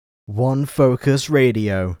One Focus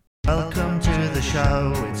Radio. Welcome to the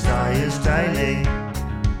show, it's Dyer's Daily.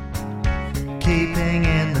 Keeping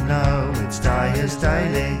in the know, it's Dyer's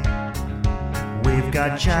Daily. We've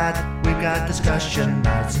got chat, we've got discussion,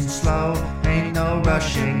 nice and slow, ain't no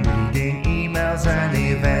rushing, reading emails and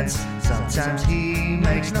events. Sometimes he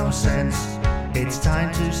makes no sense. It's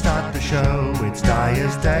time to start the show, it's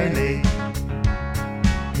Dyer's Daily.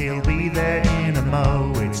 He'll be there in a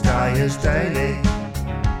mo, it's Dyer's Daily.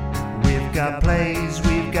 We've got plays,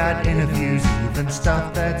 we've got interviews, even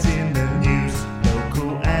stuff that's in the news.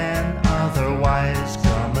 Local and otherwise,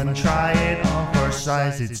 come and try it on for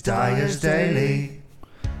size, it's Dyer's Daily.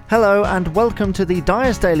 Hello and welcome to the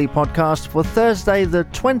Dyer's Daily podcast for Thursday the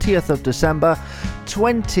 20th of December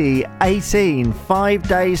 2018. 5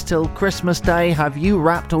 days till Christmas Day. Have you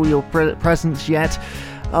wrapped all your presents yet?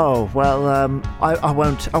 Oh, well, I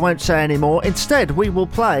won't say any more. Instead, we will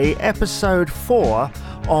play episode 4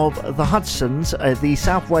 of The Hudsons, the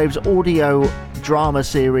South Waves audio drama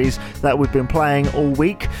series that we've been playing all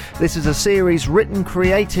week. This is a series written,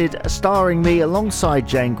 created, starring me alongside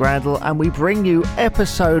Jane Grandel, and we bring you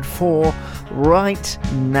episode 4 right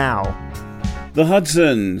now. The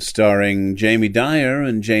Hudsons, starring Jamie Dyer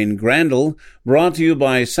and Jane Grandel, brought to you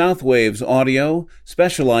by South Waves Audio,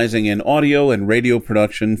 specializing in audio and radio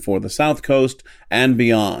production for the South Coast and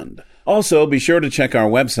beyond. Also, be sure to check our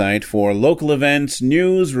website for local events,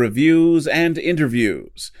 news, reviews, and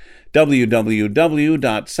interviews.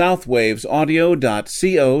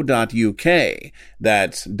 www.southwavesaudio.co.uk.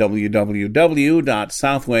 That's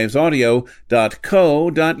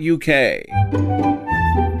www.southwavesaudio.co.uk.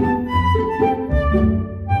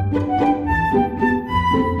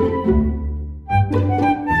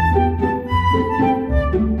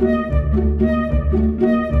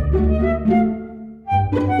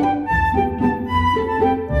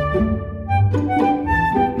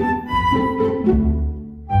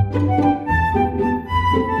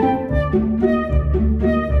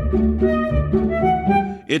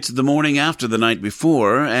 It's the morning after the night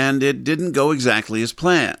before, and it didn't go exactly as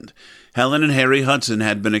planned. Helen and Harry Hudson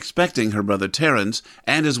had been expecting her brother Terence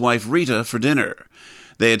and his wife Rita for dinner.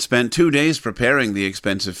 They had spent 2 days preparing the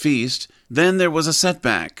expensive feast. Then there was a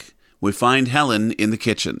setback. We find Helen in the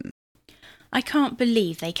kitchen. I can't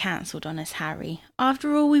believe they cancelled on us, Harry,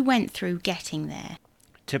 after all we went through getting there.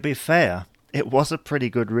 To be fair, it was a pretty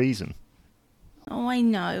good reason. Oh, I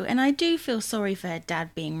know, and I do feel sorry for her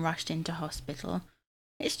dad being rushed into hospital.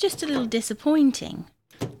 It's just a little disappointing.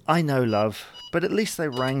 I know, love, but at least they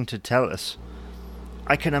rang to tell us.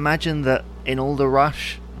 I can imagine that in all the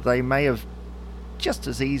rush, they may have just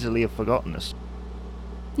as easily have forgotten us.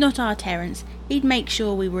 Not our Terence. He'd make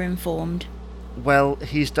sure we were informed. Well,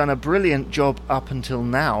 he's done a brilliant job up until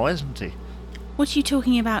now, hasn't he? What are you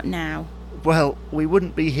talking about now? Well, we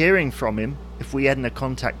wouldn't be hearing from him if we hadn't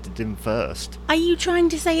contacted him first. Are you trying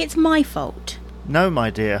to say it's my fault? No,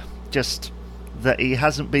 my dear, just that he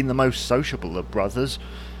hasn't been the most sociable of brothers,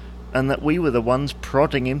 and that we were the ones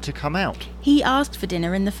prodding him to come out. He asked for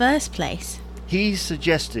dinner in the first place. He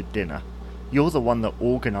suggested dinner. You're the one that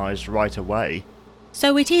organised right away.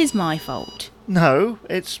 So it is my fault? No,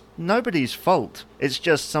 it's nobody's fault. It's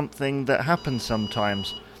just something that happens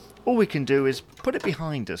sometimes. All we can do is put it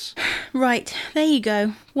behind us. Right, there you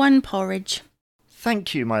go. One porridge.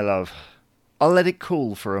 Thank you, my love. I'll let it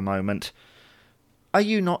cool for a moment. Are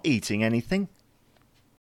you not eating anything?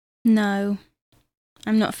 No,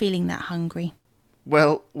 I'm not feeling that hungry.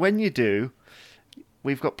 Well, when you do,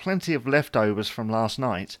 we've got plenty of leftovers from last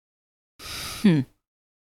night.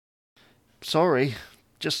 Sorry,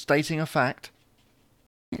 just stating a fact.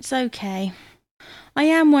 It's okay. I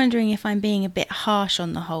am wondering if I'm being a bit harsh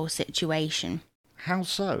on the whole situation. How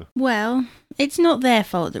so? Well, it's not their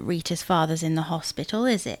fault that Rita's father's in the hospital,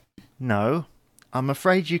 is it? No, I'm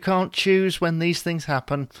afraid you can't choose when these things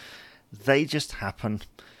happen. They just happen.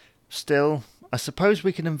 Still, I suppose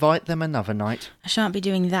we can invite them another night. I shan't be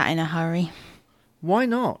doing that in a hurry. Why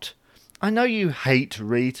not? I know you hate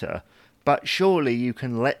Rita, but surely you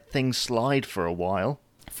can let things slide for a while.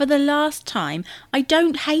 For the last time, I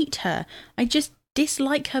don't hate her. I just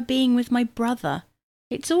dislike her being with my brother.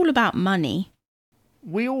 It's all about money.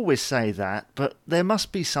 We always say that, but there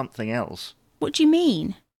must be something else. What do you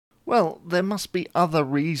mean? Well, there must be other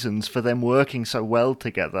reasons for them working so well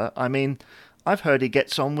together. I mean, I've heard he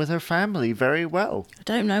gets on with her family very well. I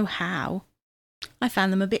don't know how. I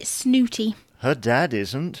found them a bit snooty. Her dad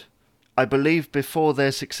isn't. I believe before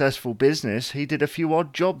their successful business, he did a few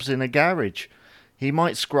odd jobs in a garage. He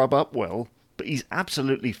might scrub up well, but he's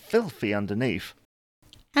absolutely filthy underneath.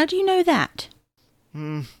 How do you know that?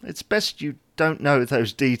 It's best you don't know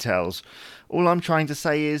those details. All I'm trying to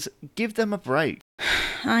say is, give them a break.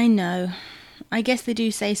 I know. I guess they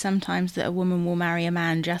do say sometimes that a woman will marry a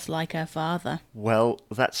man just like her father. Well,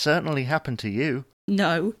 that certainly happened to you.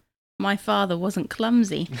 No, my father wasn't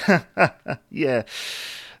clumsy. Yeah,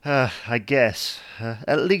 I guess.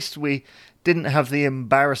 At least we didn't have the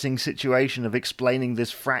embarrassing situation of explaining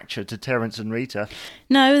this fracture to Terence and Rita.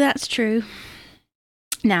 No, that's true.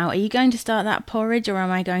 Now, are you going to start that porridge, or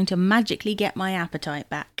am I going to magically get my appetite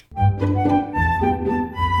back?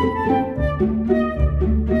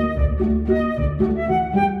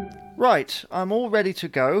 Right, I'm all ready to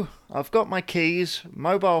go. I've got my keys,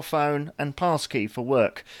 mobile phone and passkey for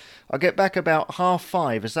work. I'll get back about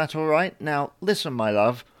 5:30, is that all right? Now, listen, my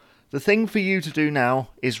love. The thing for you to do now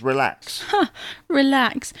is relax.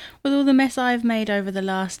 Relax, with all the mess I've made over the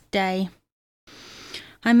last day.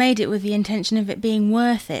 I made it with the intention of it being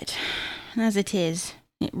worth it. As it is,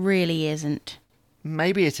 it really isn't.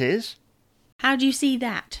 Maybe it is. How do you see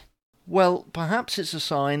that? Well, perhaps it's a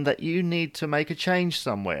sign that you need to make a change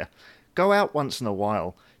somewhere. Go out once in a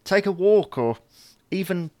while, take a walk, or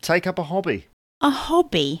even take up a hobby. A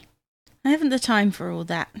hobby? I haven't the time for all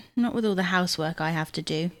that, not with all the housework I have to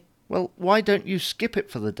do. Well, why don't you skip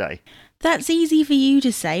it for the day? That's easy for you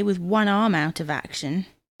to say with one arm out of action.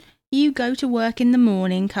 You go to work in the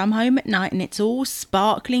morning, come home at night, and it's all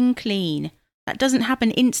sparkling clean. That doesn't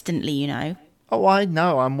happen instantly, you know. Oh, I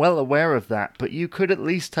know, I'm well aware of that, but you could at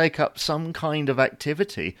least take up some kind of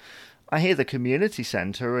activity. I hear the community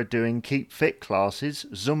centre are doing keep fit classes,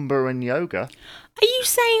 Zumba and yoga. Are you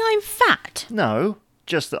saying I'm fat? No,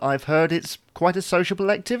 just that I've heard it's quite a sociable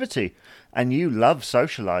activity, and you love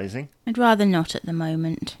socialising. I'd rather not at the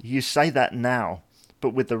moment. You say that now,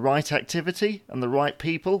 but with the right activity and the right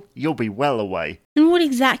people, you'll be well away. And what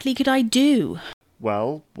exactly could I do?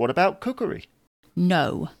 Well, what about cookery?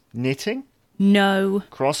 No. Knitting? No.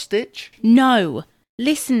 Cross-stitch? No.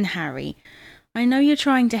 Listen, Harry. I know you're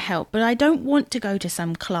trying to help, but I don't want to go to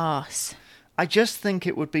some class. I just think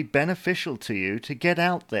it would be beneficial to you to get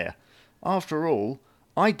out there. After all,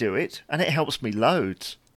 I do it, and it helps me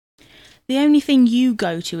loads. The only thing you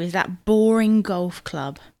go to is that boring golf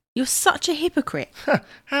club. You're such a hypocrite.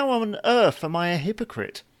 How on earth am I a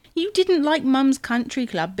hypocrite? You didn't like Mum's country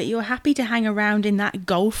club, but you're happy to hang around in that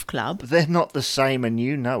golf club. They're not the same, and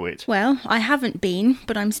you know it. Well, I haven't been,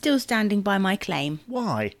 but I'm still standing by my claim.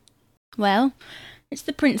 Why? Well, it's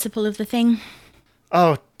the principle of the thing.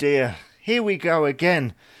 Oh dear, here we go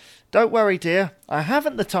again. Don't worry, dear. I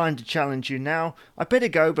haven't the time to challenge you now. I better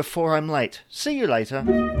go before I'm late. See you later.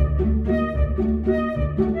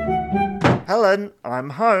 Helen, I'm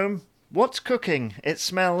home. What's cooking? It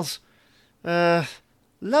smells...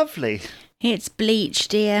 lovely. It's bleach,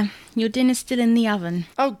 dear. Your dinner's still in the oven.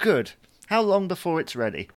 Oh, good. How long before it's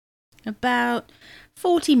ready? About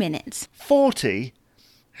 40 minutes. 40?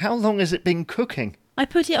 How long has it been cooking? I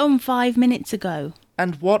put it on 5 minutes ago.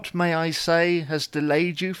 And what, may I say, has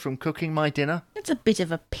delayed you from cooking my dinner? That's a bit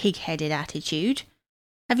of a pig-headed attitude.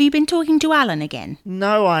 Have you been talking to Alan again?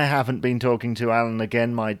 No, I haven't been talking to Alan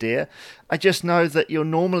again, my dear. I just know that you're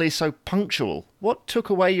normally so punctual. What took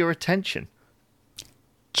away your attention?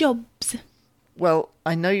 Jobs. Well,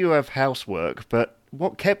 I know you have housework, but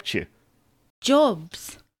what kept you?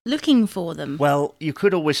 Jobs. Looking for them. Well, you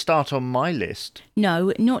could always start on my list.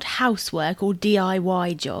 No, not housework or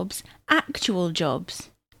DIY jobs. Actual jobs.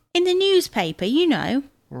 In the newspaper, you know.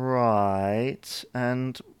 Right.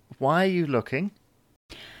 And why are you looking?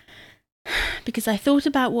 Because I thought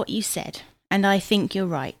about what you said, and I think you're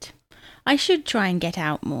right. I should try and get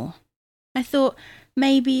out more. I thought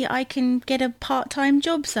maybe I can get a part-time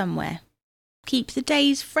job somewhere. Keep the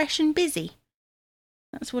days fresh and busy.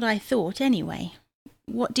 That's what I thought anyway.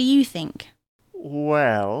 What do you think?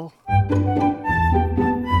 Well...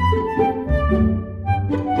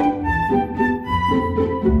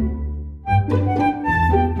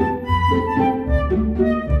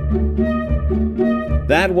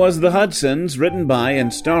 That was The Hudsons, written by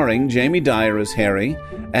and starring Jamie Dyer as Harry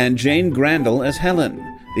and Jane Grandel as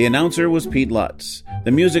Helen. The announcer was Pete Lutz.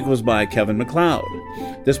 The music was by Kevin MacLeod.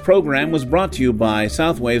 This program was brought to you by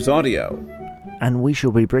Southwaves Audio. And we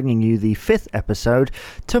shall be bringing you the 5th episode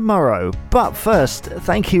tomorrow. But first,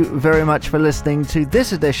 thank you very much for listening to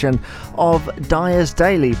this edition of Dyer's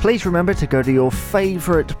Daily. Please remember to go to your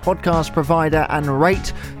favourite podcast provider and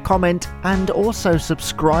rate, comment, and also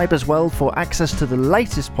subscribe as well for access to the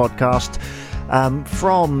latest podcast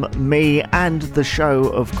from me and the show,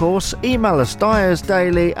 of course. Email us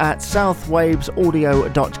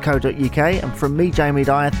dyersdaily@southwavesaudio.co.uk, and from me, Jamie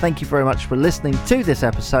Dyer, thank you very much for listening to this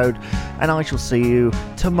episode, and I shall see you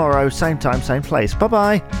tomorrow, same time, same place. Bye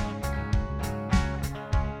bye.